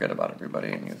and you forget about everybody,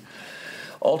 and you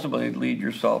ultimately lead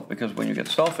yourself, because when you get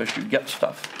selfish, you get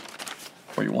stuff,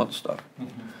 or you want stuff.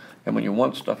 Mm-hmm. And when you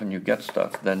want stuff and you get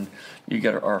stuff, then you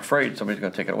are afraid somebody's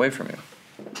going to take it away from you,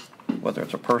 whether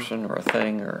it's a person or a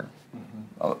thing or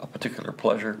a particular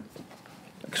pleasure,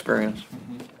 experience.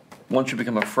 Mm-hmm. Once you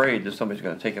become afraid that somebody's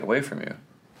going to take it away from you,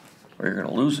 or you're going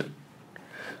to lose it,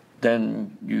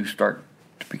 then you start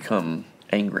to become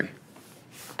angry,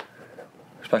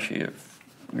 especially if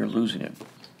you're losing it.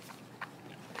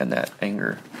 And that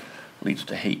anger leads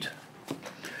to hate.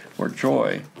 Where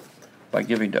joy, by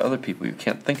giving to other people, you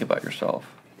can't think about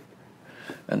yourself,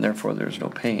 and therefore there's no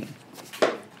pain.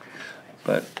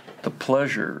 But the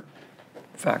pleasure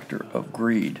factor of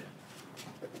greed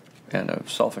and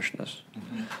of selfishness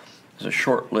is a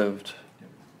short-lived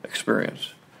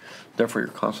experience. Therefore,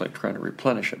 you're constantly trying to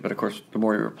replenish it. But of course, the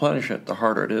more you replenish it, the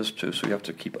harder it is to, so you have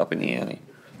to keep upping the ante.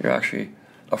 You're actually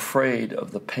afraid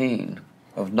of the pain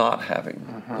of not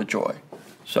having the joy.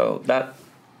 So that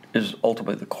is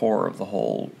ultimately the core of the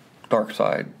whole dark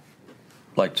side,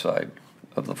 light side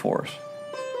of the Force.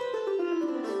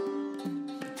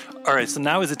 All right, so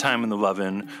now is the time in the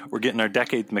Love-In. We're getting our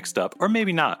decades mixed up, or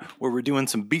maybe not, where we're doing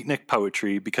some beatnik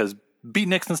poetry, because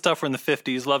beatniks and stuff were in the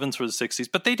 50s, Love-Ins were the 60s,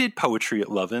 but they did poetry at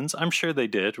Love-Ins. I'm sure they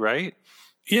did, right?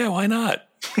 Yeah, why not?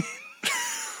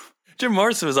 Jim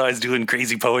Morrison was always doing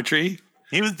crazy poetry.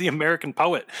 He was the American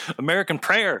poet, American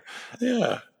prayer.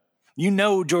 Yeah. You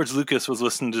know George Lucas was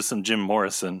listening to some Jim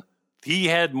Morrison. He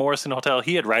had Morrison Hotel.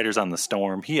 He had Riders on the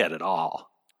Storm. He had it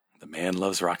all. The man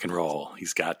loves rock and roll.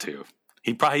 He's got to.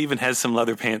 He probably even has some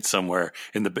leather pants somewhere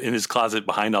in his closet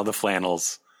behind all the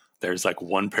flannels. There's like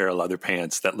one pair of leather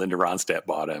pants that Linda Ronstadt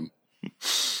bought him.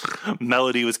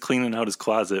 Melody was cleaning out his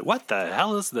closet. What the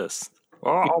hell is this?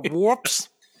 Oh, whoops.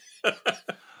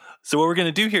 So what we're going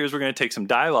to do here is we're going to take some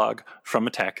dialogue from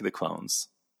Attack of the Clones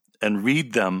and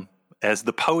read them as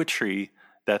the poetry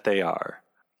that they are.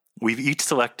 We've each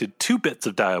selected 2 bits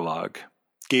of dialogue.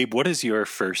 Gabe, what is your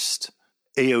first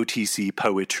AOTC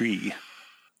poetry?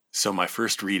 So my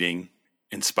first reading,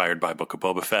 inspired by Book of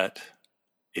Boba Fett,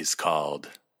 is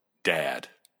called Dad,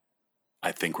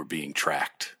 I think we're being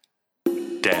tracked.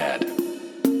 Dad,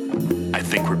 I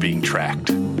think we're being tracked.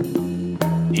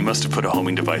 He must have put a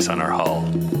homing device on our hull.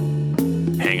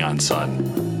 Hang on,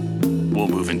 son. We'll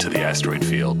move into the asteroid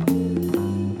field.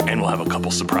 And we'll have a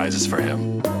couple surprises for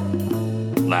him.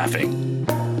 Laughing.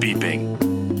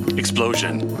 Beeping.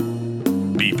 Explosion.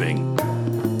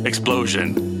 Beeping.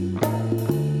 Explosion.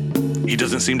 He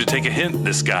doesn't seem to take a hint,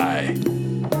 this guy.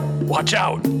 Watch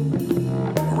out.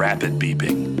 Rapid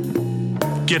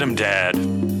beeping. Get him, Dad.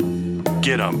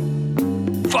 Get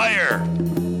him. Fire!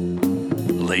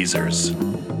 Lasers.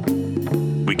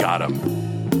 We got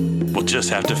him. We'll just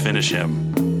have to finish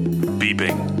him.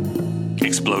 Beeping.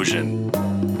 Explosion.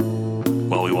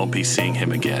 Well, we won't be seeing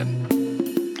him again.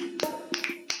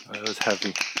 That was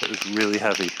heavy. That was really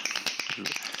heavy.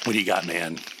 What do you got,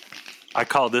 man? I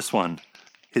call this one,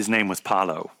 His Name Was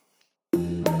Paulo.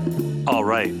 All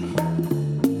right.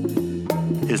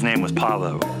 His name was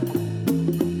Paulo.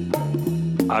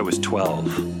 I was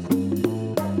 12.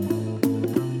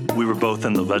 We were both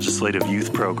in the legislative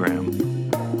youth program.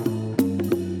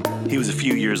 He was a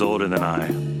few years older than I.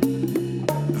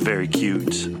 Very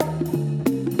cute.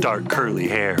 Dark curly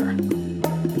hair.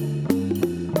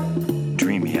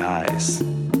 Dreamy eyes.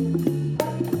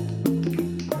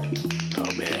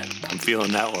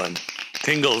 feeling that one.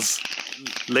 Tingles.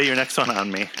 Lay your next one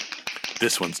on me.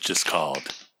 This one's just called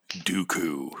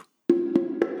Dooku.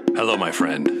 Hello, my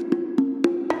friend.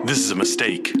 This is a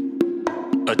mistake.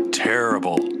 A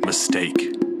terrible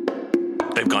mistake.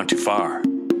 They've gone too far.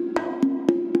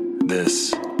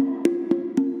 This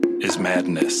is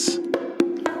madness.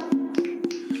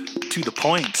 To the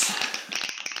point.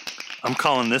 I'm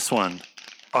calling this one,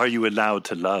 Are You Allowed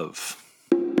to Love?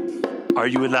 Are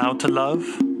you allowed to love?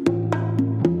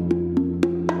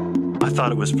 I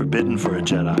thought it was forbidden for a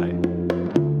Jedi.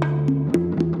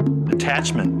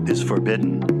 Attachment is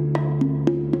forbidden.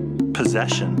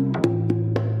 Possession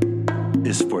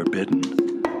is forbidden.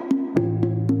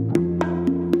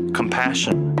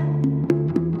 Compassion,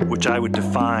 which I would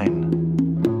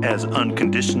define as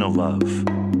unconditional love,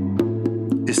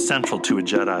 is central to a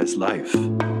Jedi's life.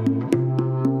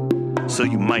 So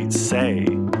you might say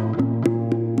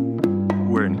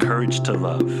we're encouraged to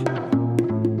love.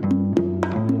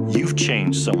 You've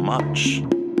changed so much.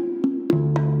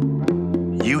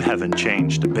 You haven't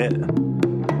changed a bit.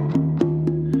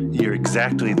 You're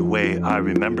exactly the way I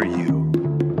remember you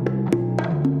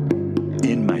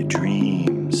in my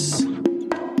dreams.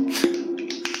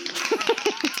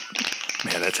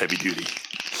 Man, that's heavy duty.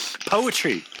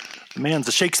 Poetry. The man's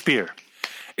a Shakespeare.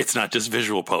 It's not just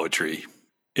visual poetry.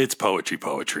 It's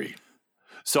poetry.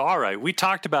 So, all right, we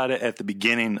talked about it at the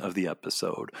beginning of the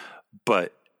episode,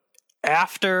 but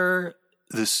after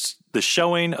the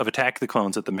showing of Attack of the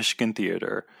Clones at the Michigan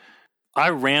Theater, I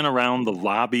ran around the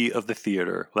lobby of the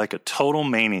theater like a total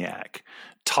maniac,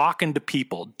 talking to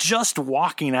people, just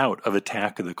walking out of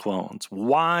Attack of the Clones,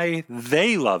 why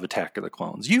they love Attack of the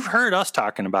Clones. You've heard us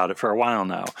talking about it for a while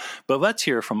now, but let's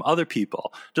hear from other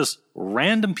people, just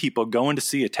random people going to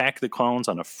see Attack of the Clones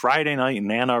on a Friday night in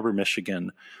Ann Arbor,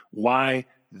 Michigan, why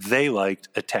they liked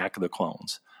Attack of the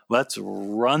Clones. Let's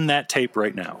run that tape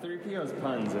right now. 3PO's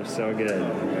puns are so good.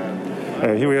 All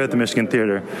right, here we are at the Michigan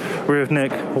Theater. We're with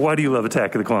Nick. Why do you love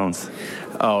Attack of the Clones?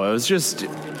 Oh, it was just...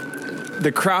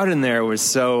 The crowd in there was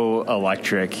so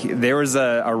electric. There was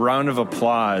a round of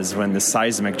applause when the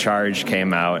seismic charge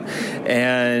came out.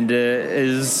 And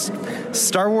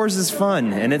Star Wars is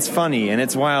fun, and it's funny, and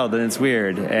it's wild, and it's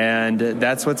weird. And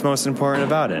that's what's most important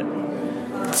about it.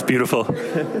 It's beautiful.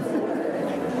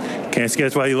 Can I ask you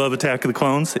guys why you love Attack of the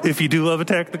Clones? If you do love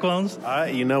Attack of the Clones?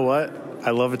 You know what? I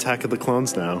love Attack of the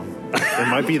Clones now. It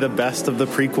might be the best of the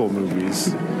prequel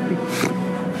movies.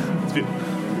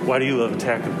 Why do you love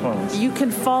Attack of the Clones? You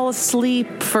can fall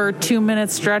asleep for 2-minute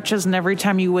stretches, and every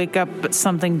time you wake up,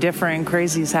 something different and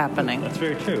crazy is happening. That's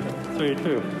very true. That's very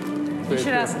true. You should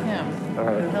ask him. All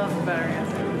right. He'll have a better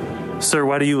answer. Sir,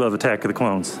 why do you love Attack of the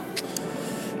Clones?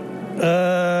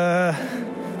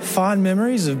 Fond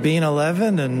memories of being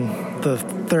 11 and the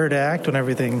third act when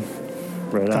everything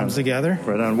comes together.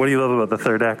 Right on. What do you love about the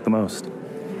third act the most?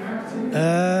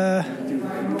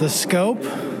 The scope.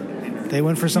 They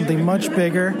went for something much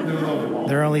bigger.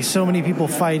 There are only so many people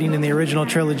fighting in the original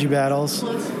trilogy battles.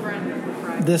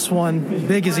 This one,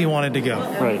 big as he wanted to go.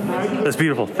 Right. That's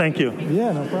beautiful. Thank you.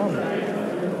 Yeah, no problem.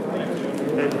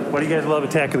 Why do you guys love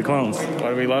Attack of the Clones? Why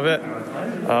do we love it?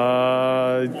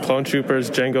 Clone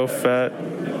Troopers, Jango Fett,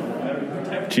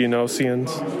 Geonosians.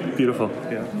 Beautiful.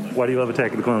 Yeah. Why do you love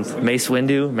Attack of the Clones? Mace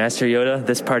Windu, Master Yoda,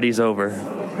 this party's over.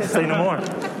 Say no more.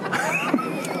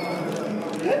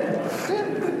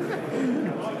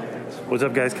 What's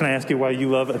up, guys? Can I ask you why you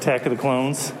love Attack of the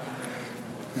Clones?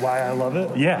 Why I love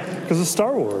it? Yeah. Because of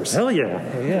Star Wars. Hell yeah.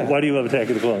 Yeah. Why do you love Attack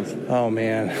of the Clones? Oh,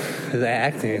 man. The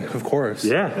acting, of course.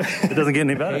 Yeah. It doesn't get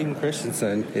any better. Hayden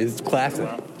Christensen is classic.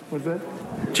 What's that?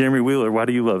 Jeremy Wheeler, why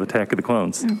do you love Attack of the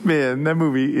Clones? Man, that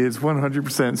movie is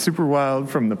 100% super wild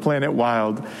from the planet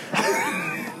Wild.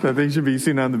 That thing should be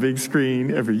seen on the big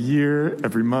screen every year,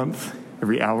 every month,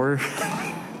 every hour.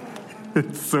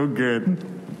 It's so good.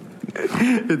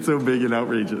 It's so big and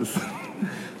outrageous.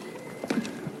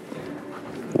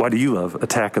 Why do you love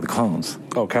Attack of the Clones?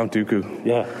 Oh, Count Dooku.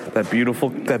 Yeah. That beautiful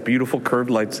curved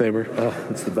lightsaber. Oh,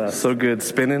 it's the best. So good.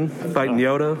 Spinning, fighting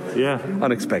Yoda. Yeah.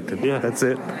 Unexpected. Yeah. That's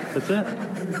it. That's it.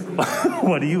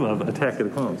 Why do you love Attack of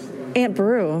the Clones? Aunt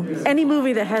Beru. Any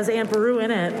movie that has Aunt Beru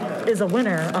in it is a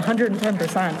winner,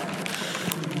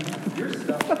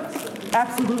 110%.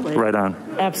 Absolutely. Right on.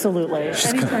 Absolutely.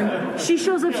 Anytime she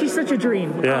shows up, she's such a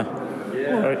dream. Yeah.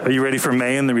 Are you ready for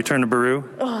May and the Return of Beru?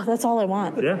 Oh, that's all I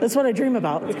want. Yeah. That's what I dream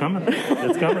about. It's coming.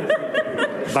 It's coming.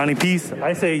 Bonnie Peace.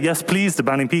 I say yes, please to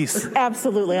Bonnie Peace.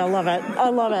 Absolutely. I love it. I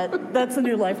love it. That's the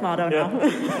new life motto now.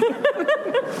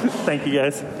 Thank you,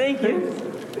 guys. Thank you.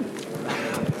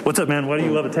 What's up, man? Why do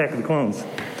you love Attack of the Clones?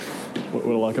 What I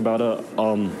like about it?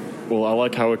 Well, I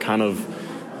like how it kind of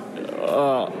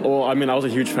Well, I mean, I was a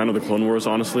huge fan of the Clone Wars,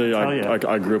 honestly.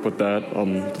 I grew up with that,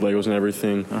 the Legos and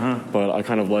everything. But I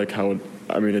kind of like how it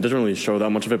doesn't really show that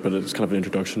much of it, but it's kind of an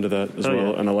introduction to that as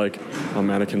well. Yeah. And I like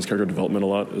Anakin's character development a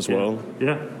lot as well.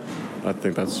 Yeah. I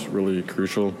think that's really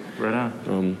crucial. Right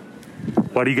on.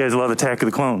 Why do you guys love Attack of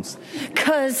the Clones?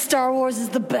 Because Star Wars is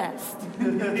the best.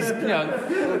 Clones. You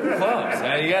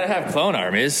gotta have clone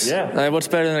armies. Yeah. What's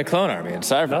better than a clone army in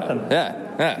sci-fi? Nothing.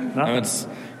 Yeah. Nothing. It's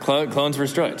clones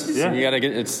versus droids. Yeah. So you gotta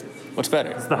get. What's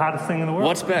better? It's the hottest thing in the world.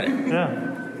 What's better?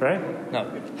 Yeah. Right?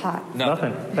 No. Hot.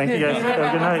 Nothing. Thank you guys. Have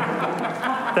a good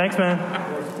night. Thanks, man.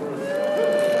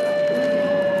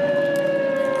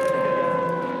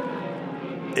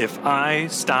 If I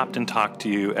stopped and talked to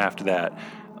you after that,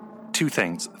 two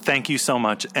things. Thank you so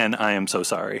much, and I am so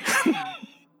sorry.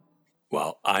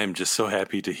 Well, I am just so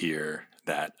happy to hear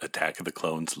that Attack of the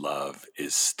Clones love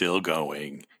is still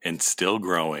going and still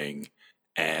growing,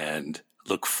 and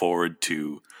look forward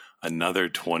to another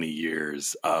 20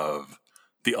 years of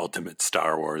the ultimate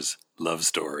Star Wars love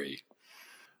story.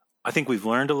 I think we've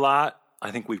learned a lot.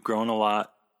 I think we've grown a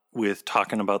lot with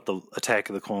talking about the Attack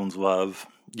of the Clones love.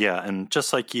 Yeah, and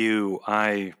just like you,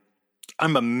 I'm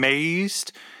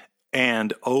amazed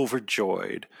and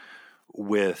overjoyed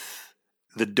with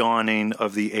the dawning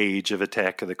of the age of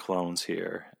Attack of the Clones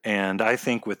here. And I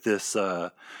think with this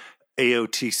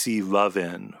AOTC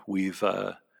love-in, we've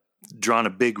drawn a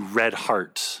big red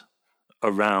heart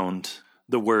around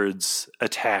the words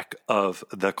Attack of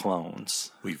the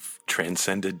Clones. We've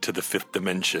transcended to the fifth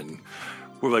dimension.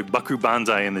 We're like Buckaroo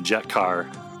Banzai in the jet car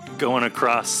going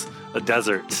across a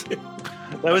desert.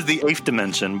 That was the eighth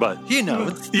dimension, but you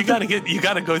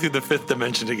gotta go through the fifth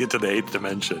dimension to get to the eighth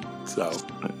dimension. So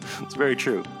it's very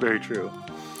true. Very true.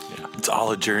 Yeah, it's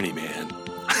all a journey, man.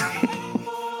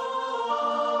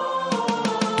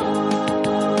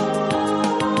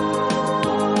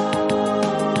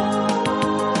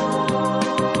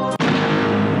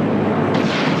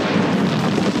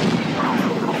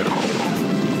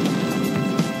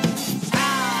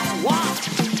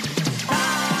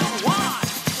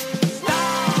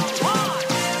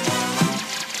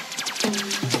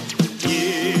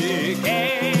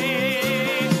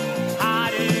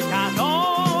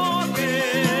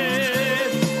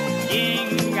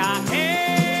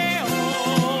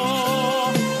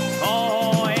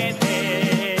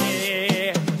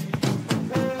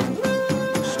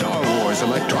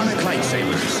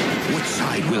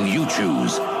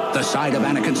 The side of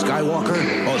Anakin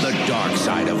Skywalker or the dark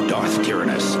side of Darth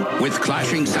Tyrannus? With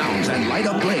clashing sounds and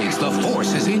light-up blades, the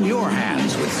Force is in your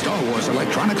hands with Star Wars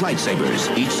electronic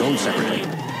lightsabers, each sold separately.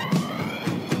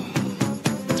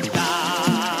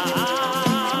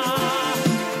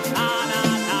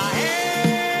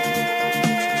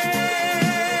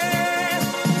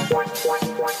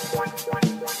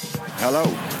 Hello,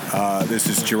 this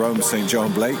is Jerome St.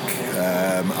 John Blake.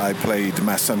 I played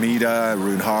Masamida,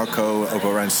 Rune Harko,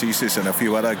 Oberyn Cesis, and a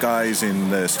few other guys in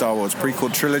the Star Wars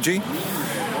prequel trilogy.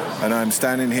 And I'm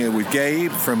standing here with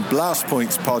Gabe from Blast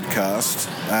Points podcast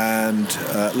and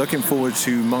looking forward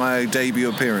to my debut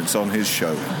appearance on his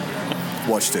show.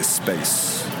 Watch this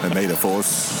space, and may the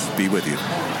Force be with you.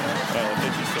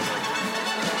 Thank you so much.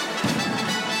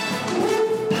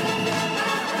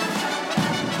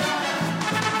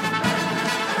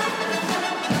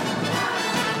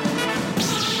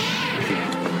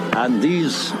 And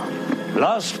these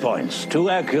blast points, too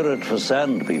accurate for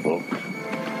sand people.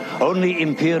 Only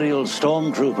Imperial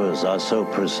stormtroopers are so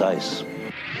precise.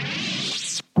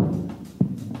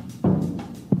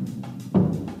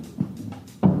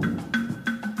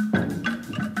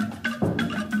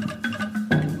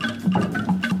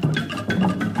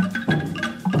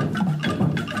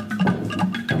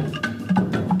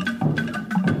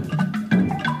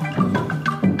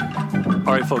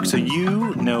 All right, folks, so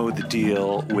you know the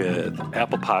deal with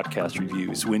Apple Podcast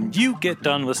reviews. When you get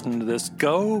done listening to this,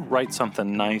 go write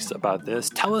something nice about this.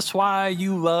 Tell us why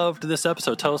you loved this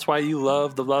episode. Tell us why you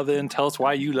love the Love-In. Tell us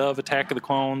why you love Attack of the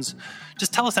Clones.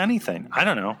 Just tell us anything. I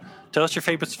don't know. Tell us your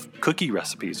favorite cookie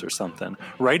recipes or something.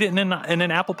 Write it in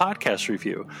an Apple Podcast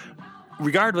review.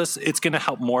 Regardless, it's going to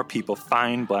help more people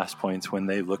find Blast Points when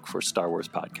they look for Star Wars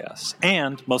podcasts.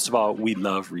 And most of all, we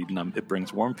love reading them. It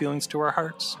brings warm feelings to our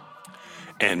hearts.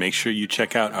 And make sure you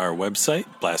check out our website,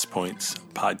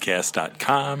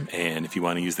 blastpointspodcast.com. And if you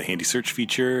want to use the handy search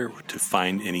feature to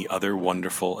find any other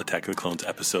wonderful Attack of the Clones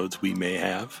episodes we may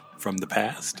have from the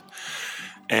past.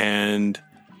 And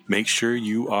make sure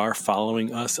you are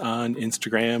following us on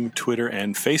Instagram, Twitter,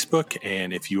 and Facebook.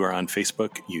 And if you are on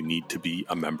Facebook, you need to be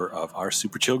a member of our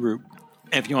Super Chill group.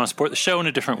 And if you want to support the show in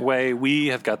a different way, we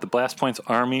have got the Blast Points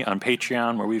Army on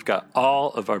Patreon, where we've got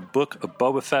all of our Book of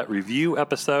Boba Fett review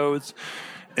episodes.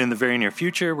 In the very near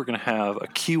future, we're going to have a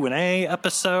Q&A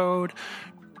episode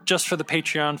just for the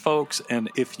Patreon folks. And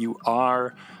if you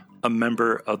are a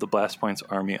member of the Blast Points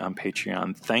Army on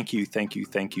Patreon, thank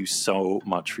you so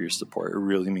much for your support. It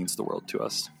really means the world to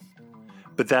us.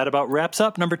 But that about wraps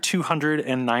up number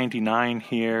 299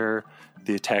 here.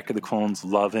 The Attack of the Clones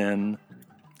Love-In.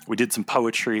 We did some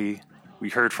poetry. We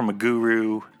heard from a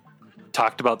guru.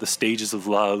 Talked about the stages of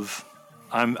love.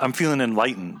 I'm feeling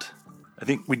enlightened. I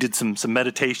think we did some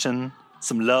meditation,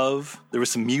 some love. There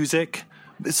was some music,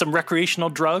 some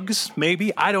recreational drugs,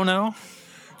 maybe. I don't know.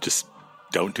 Just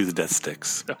don't do the death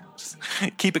sticks. Just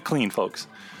keep it clean, folks.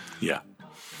 Yeah.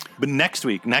 But next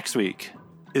week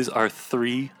is our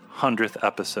 300th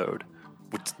episode.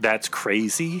 That's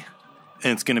crazy.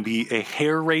 And it's going to be a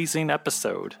hair-raising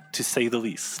episode, to say the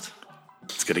least.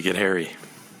 It's going to get hairy.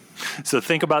 So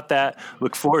think about that.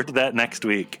 Look forward to that next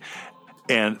week.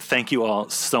 And thank you all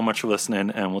so much for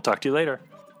listening, and we'll talk to you later.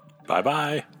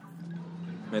 Bye-bye.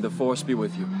 May the Force be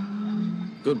with you.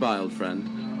 Goodbye, old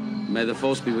friend. May the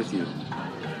Force be with you.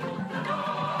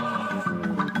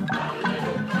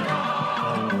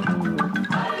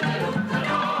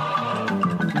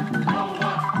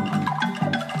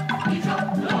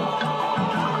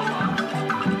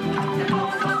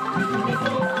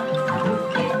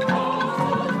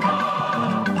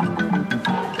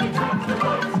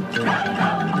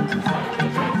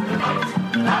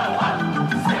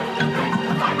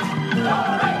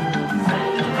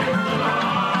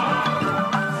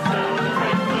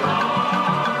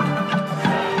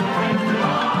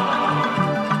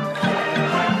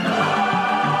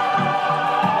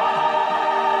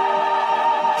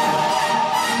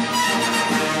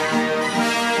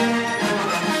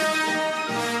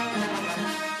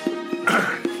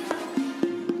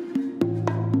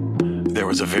 There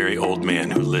was a very old man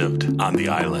who lived on the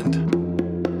island.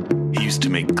 He used to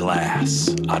make glass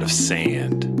out of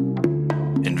sand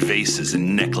and vases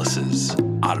and necklaces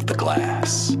out of the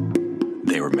glass.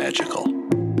 They were magical.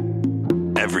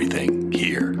 Everything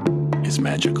here is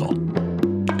magical.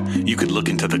 You could look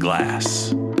into the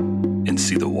glass and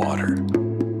see the water,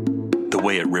 the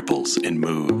way it ripples and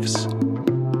moves.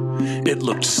 It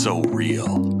looked so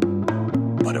real,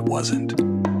 but it wasn't.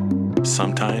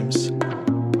 Sometimes,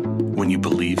 when you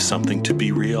believe something to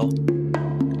be real,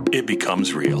 it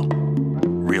becomes real.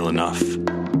 Real enough,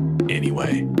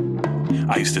 anyway.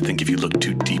 I used to think if you looked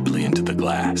too deeply into the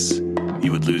glass,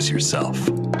 you would lose yourself.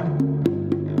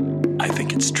 I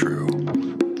think it's true.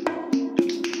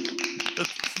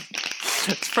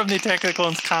 It's from the Attack of the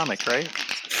Clones comic, right?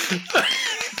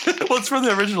 Well, it's from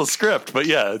the original script, but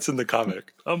yeah, it's in the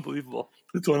comic. Unbelievable.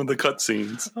 It's one of the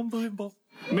cutscenes. Unbelievable.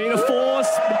 May the Force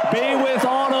be with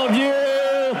all of you.